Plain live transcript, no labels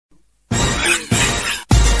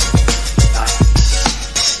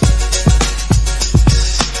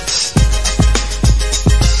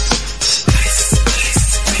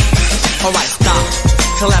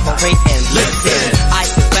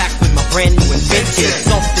benches.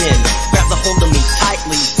 Something grabs a hold of me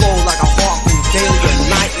tightly, flow like a harpoon daily or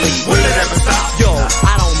nightly. Will it ever stop? Yo,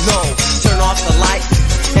 I don't know. Turn off the lights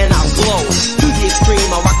and I'll glow. To the extreme,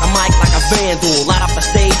 I rock the mic like a vandal. Light up the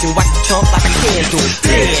stage and wax the chump like a candle.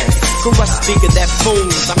 Dance, crush the speaker that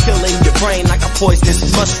booms. I'm killing your brain like a poisonous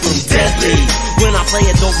mushroom. Deadly. When I play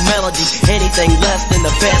a dope melody, anything less than the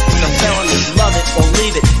best is a felony. Love it or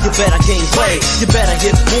leave it, you better gain weight. You better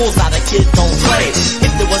hit bullseye, the kid don't play. If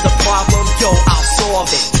there was a problem, yo, I'll solve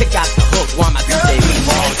it. Check out the hook while my DJ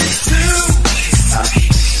revolves it.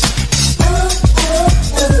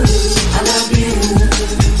 I love you.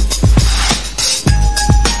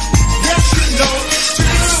 Yes, you know it's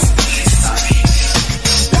true.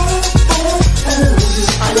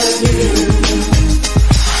 I love you.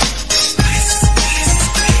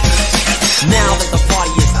 Now that the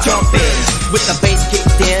party is jumping, with the bass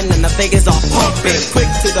kicked in and the figures are pumping. Quick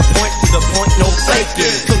to the point, no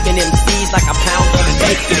faking. Cooking MCs like a pound of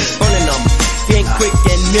bacon. Burning them, being quick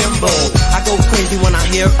and nimble. I go crazy when I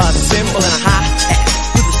hear a cymbal and a hi-hat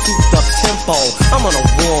with a souped up tempo. I'm on a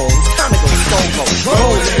roll, it's time to go slow-mo.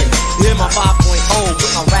 Rolling, hear my 5.0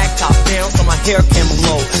 with my rag top down so my hair can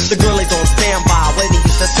blow. The girl is on standby, waiting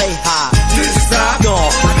just to say hi. Did you stop? No,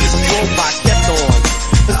 I just rolled by, kept on.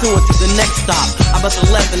 Pursuing to the next stop. I bust a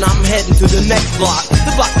left and I'm heading to the next block.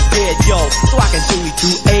 The block is dead, yo, so I continue to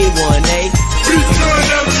A1A.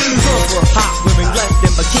 Girls were hot, wearing less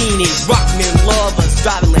than bikinis. Rock men lovers,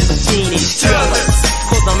 driving Lamborghinis. Jealous,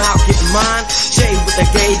 cause I'm out getting mine. Shade with the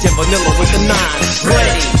gauge and vanilla with the 9.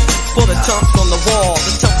 Ready for the chumps on the wall.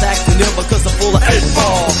 The chumps acting ill because they're full of 8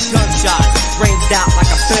 balls. Gunshots ranged out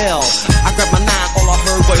like a bell. I grabbed my 9, all I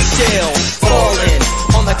heard was shells falling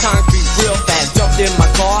on the concrete real fast. Jumped in my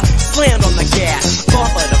car, slammed on the gas.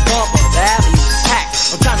 Bumper to bumper, the avenue's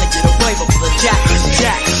packed. I'm trying to get away before the jack is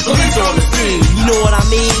jacked. Police on the scene, you know what I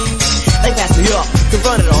mean? They pass me up to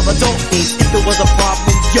run it all, but don't think if there was a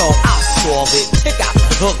problem, yo, I'll solve it. Check out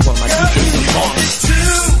the hook when my DJ's involved.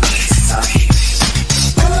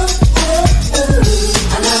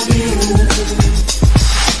 I love you.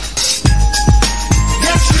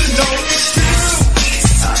 Yes, you know it's true.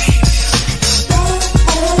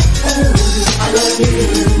 I love you.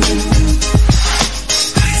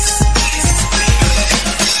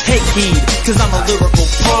 Take heed, cause I'm a lyrical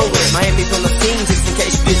poet. Miami's on the scene, just in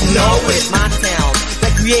case you didn't know it. My town,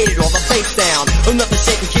 that created all the bass sound. Another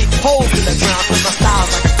shake and kick holes in the ground. Cause my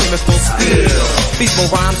style's like a chemical spill. Peaceful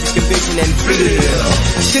rhymes you can vision and feel.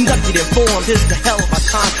 Conducted and formed, this is the hell of a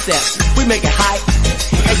concept. We make it hype,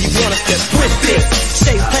 and you wanna step with this.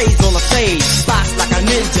 Shape plays on the fade, slice like a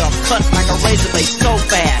ninja, cut like a razor blade so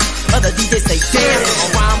fast. Other DJs say, damn, a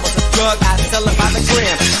rhyme was a drug, I sell it by the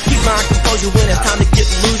gram. Keep my composure when it's time to get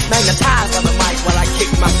loose. Magnetized on the mic while I kick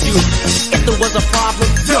my shoes. If there was a problem,